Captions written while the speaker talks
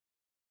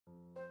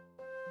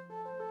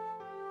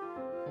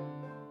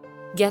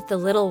Get the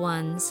little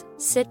ones,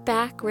 sit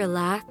back,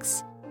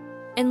 relax,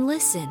 and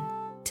listen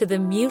to the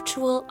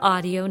Mutual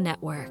Audio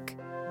Network.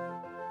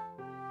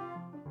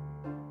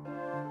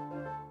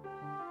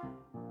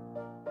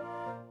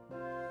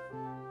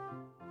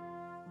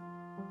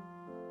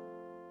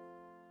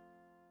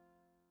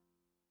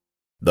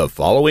 The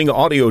following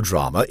audio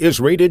drama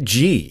is rated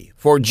G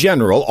for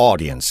general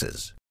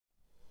audiences.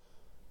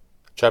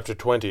 Chapter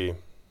 20.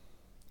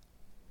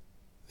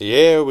 The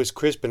air was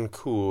crisp and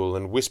cool,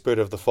 and whispered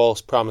of the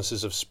false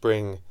promises of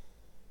spring.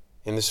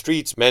 In the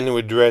streets, men who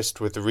had dressed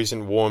with the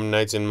recent warm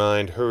nights in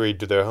mind hurried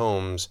to their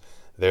homes,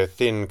 their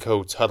thin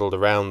coats huddled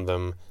around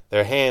them,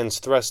 their hands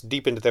thrust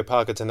deep into their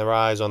pockets and their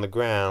eyes on the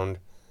ground.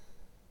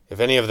 If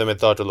any of them had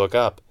thought to look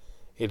up,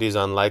 it is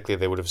unlikely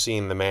they would have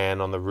seen the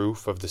man on the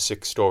roof of the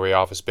 6-story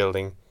office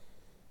building.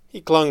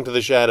 He clung to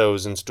the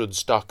shadows and stood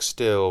stock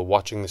still,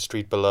 watching the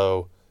street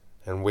below,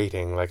 and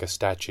waiting like a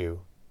statue.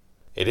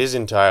 It is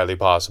entirely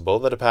possible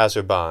that a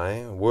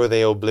passer-by, were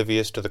they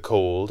oblivious to the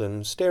cold,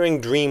 and staring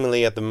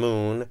dreamily at the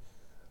moon,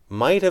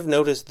 might have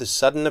noticed the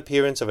sudden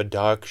appearance of a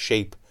dark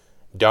shape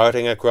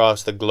darting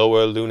across the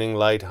glower-looning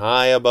light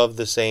high above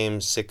the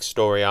same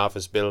 6-story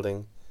office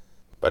building.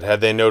 But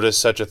had they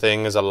noticed such a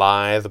thing as a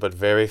lithe but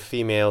very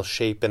female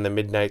shape in the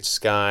midnight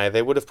sky,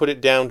 they would have put it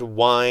down to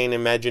wine,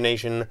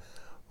 imagination,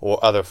 or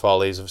other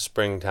follies of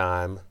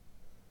springtime.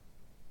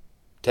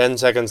 10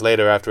 seconds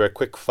later, after a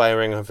quick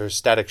firing of her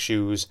static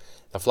shoes,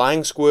 the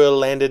flying squirrel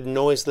landed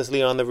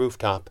noiselessly on the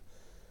rooftop.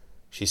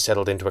 She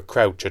settled into a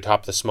crouch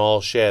atop the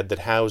small shed that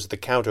housed the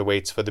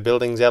counterweights for the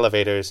building's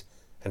elevators,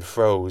 and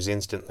froze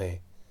instantly.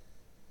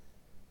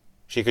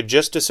 She could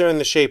just discern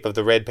the shape of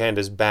the red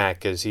panda's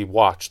back as he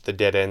watched the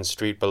dead-end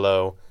street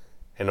below,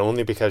 and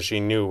only because she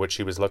knew what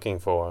she was looking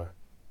for.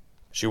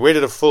 She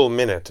waited a full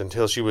minute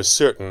until she was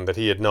certain that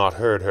he had not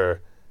heard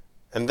her,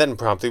 and then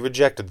promptly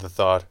rejected the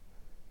thought.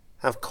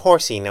 "Of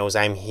course he knows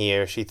I'm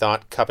here," she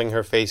thought, cupping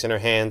her face in her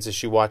hands as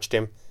she watched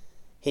him.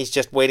 "He's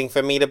just waiting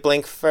for me to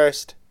blink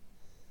first."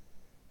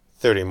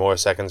 30 more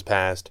seconds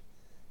passed.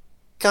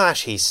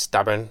 "Gosh, he's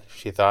stubborn,"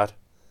 she thought.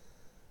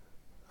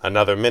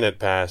 Another minute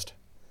passed.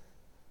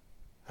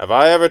 "Have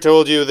I ever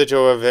told you that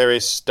you're a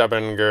very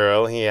stubborn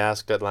girl?" he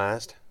asked at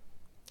last.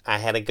 "I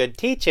had a good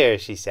teacher,"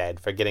 she said,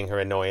 forgetting her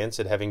annoyance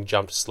at having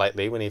jumped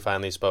slightly when he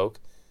finally spoke.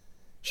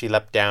 She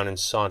leapt down and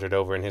sauntered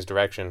over in his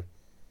direction.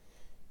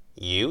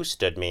 "You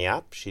stood me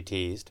up," she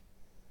teased.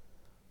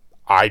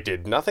 "I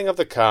did nothing of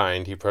the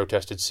kind," he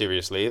protested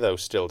seriously, though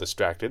still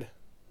distracted.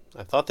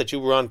 "I thought that you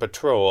were on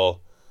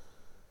patrol."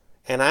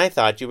 "And I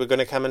thought you were going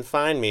to come and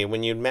find me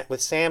when you'd met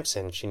with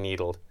Samson," she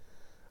needled.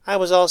 "I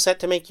was all set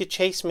to make you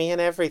chase me and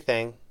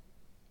everything."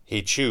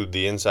 He chewed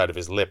the inside of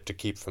his lip to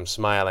keep from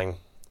smiling.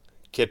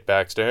 "Kit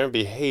Baxter,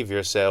 behave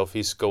yourself,"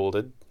 he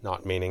scolded,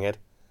 not meaning it.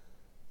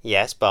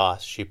 "Yes,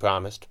 boss," she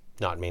promised,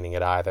 not meaning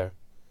it either.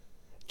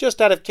 "Just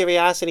out of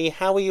curiosity,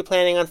 how were you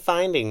planning on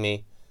finding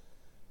me?"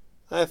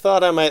 "I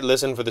thought I might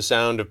listen for the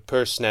sound of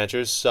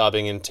purse-snatchers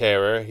sobbing in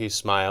terror," he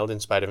smiled in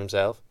spite of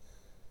himself.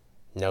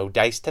 "No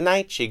dice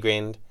tonight," she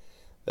grinned.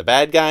 "The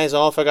bad guys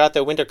all forgot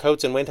their winter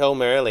coats and went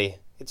home early.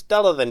 It's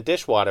duller than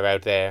dishwater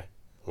out there."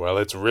 "Well,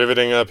 it's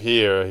riveting up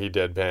here," he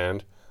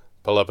deadpanned.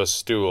 "Pull up a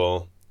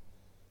stool."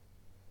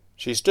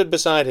 She stood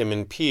beside him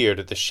and peered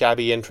at the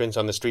shabby entrance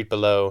on the street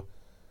below.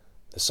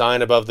 The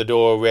sign above the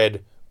door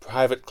read,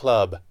 "Private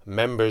Club,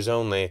 Members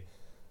Only,"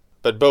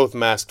 but both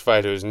masked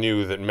fighters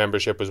knew that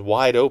membership was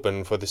wide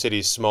open for the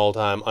city's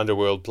small-time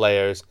underworld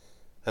players,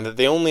 and that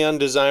the only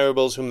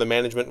undesirables whom the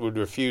management would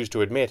refuse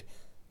to admit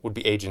would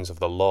be agents of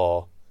the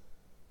law.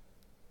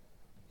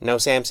 "No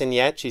Samson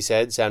yet?" she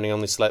said, sounding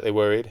only slightly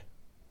worried.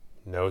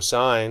 "No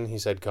sign," he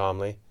said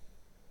calmly.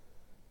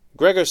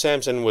 Gregor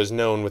Samson was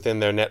known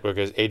within their network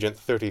as Agent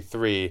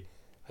 33,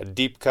 a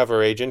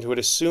deep-cover agent who had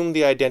assumed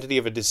the identity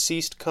of a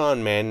deceased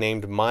con man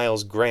named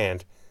Miles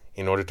Grant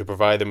in order to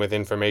provide them with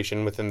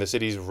information within the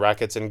city's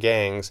rackets and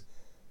gangs.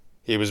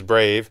 He was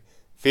brave,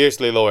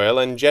 fiercely loyal,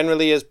 and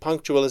generally as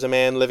punctual as a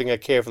man living a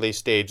carefully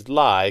staged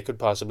lie could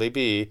possibly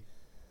be.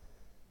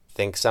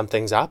 "Think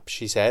something's up?"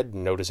 she said,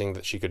 noticing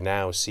that she could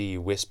now see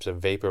wisps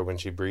of vapor when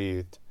she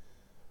breathed.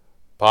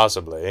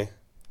 "Possibly.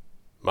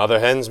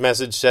 Mother Hen's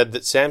message said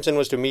that Samson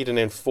was to meet an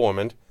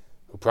informant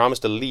who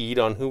promised a lead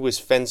on who was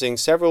fencing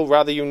several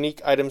rather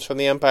unique items from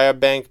the Empire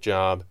Bank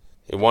job.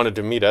 He wanted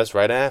to meet us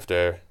right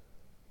after."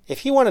 "If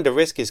he wanted to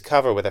risk his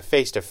cover with a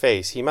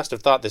face-to-face, he must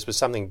have thought this was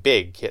something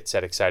big," Kit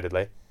said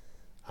excitedly.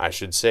 "I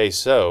should say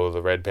so,"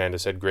 the Red Panda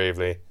said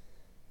gravely.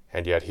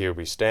 "And yet here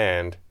we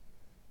stand."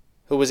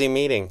 "Who was he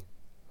meeting?"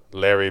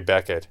 "Larry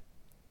Beckett."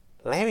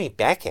 "Larry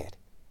Beckett?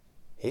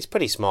 He's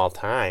pretty small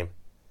time."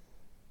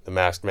 The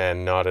masked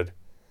man nodded.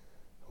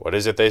 "What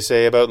is it they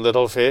say about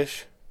little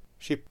fish?"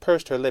 She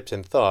pursed her lips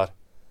in thought.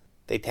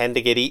 "They tend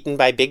to get eaten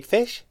by big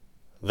fish?"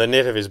 The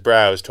knit of his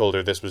brows told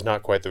her this was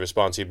not quite the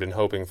response he'd been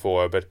hoping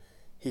for, but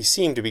he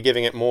seemed to be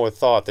giving it more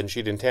thought than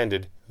she'd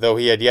intended, though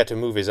he had yet to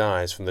move his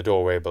eyes from the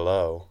doorway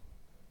below.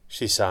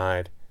 She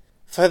sighed.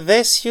 "For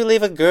this you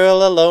leave a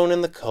girl alone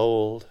in the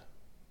cold."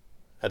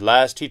 At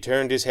last he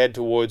turned his head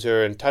towards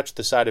her and touched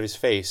the side of his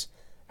face,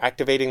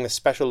 activating the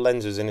special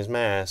lenses in his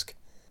mask.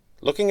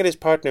 Looking at his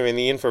partner in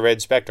the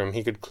infrared spectrum,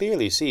 he could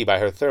clearly see by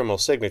her thermal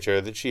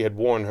signature that she had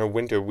worn her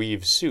winter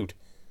weave suit,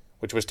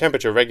 which was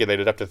temperature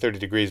regulated up to 30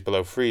 degrees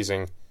below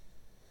freezing.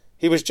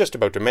 He was just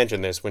about to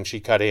mention this when she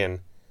cut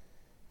in.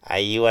 "Are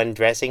you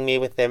undressing me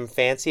with them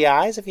fancy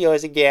eyes of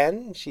yours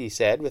again?" she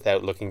said,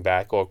 without looking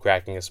back or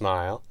cracking a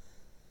smile.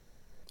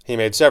 He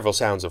made several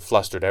sounds of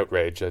flustered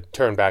outrage, and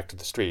turned back to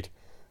the street,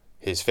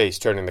 his face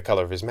turning the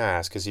color of his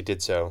mask as he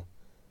did so.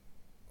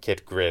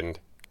 Kit grinned.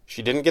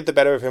 She didn't get the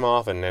better of him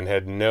often, and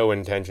had no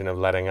intention of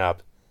letting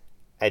up.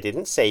 "I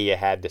didn't say you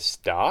had to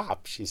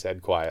stop," she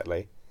said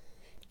quietly.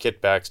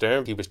 Kit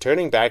Baxter, he was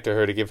turning back to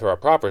her to give her a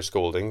proper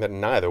scolding that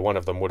neither one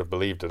of them would have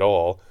believed at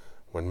all,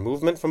 when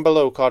movement from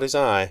below caught his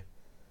eye.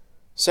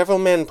 Several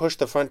men pushed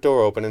the front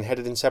door open and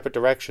headed in separate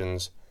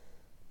directions.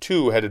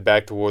 2 headed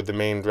back toward the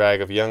main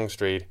drag of Young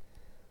Street.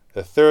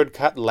 The 3rd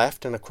cut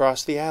left and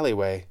across the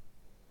alleyway.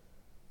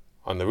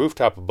 On the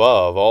rooftop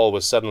above, all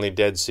was suddenly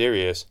dead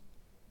serious.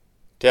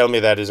 "Tell me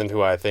that isn't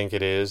who I think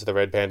it is," the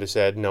Red Panda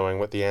said, knowing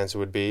what the answer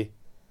would be.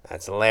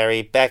 "That's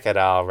Larry Beckett,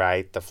 all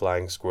right," the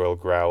Flying Squirrel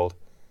growled.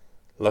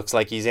 "Looks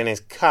like he's in his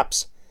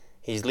cups.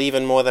 He's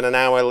leaving more than an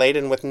hour late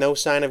and with no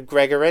sign of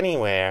Gregor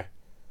anywhere."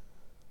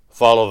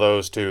 "Follow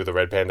those 2, the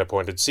Red Panda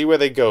pointed. "See where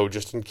they go,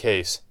 just in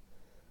case."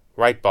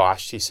 "Right, boss,"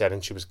 she said,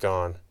 and she was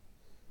gone.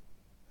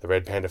 The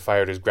Red Panda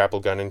fired his grapple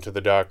gun into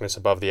the darkness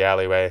above the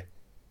alleyway.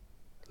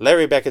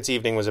 Larry Beckett's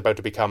evening was about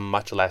to become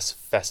much less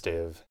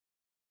festive.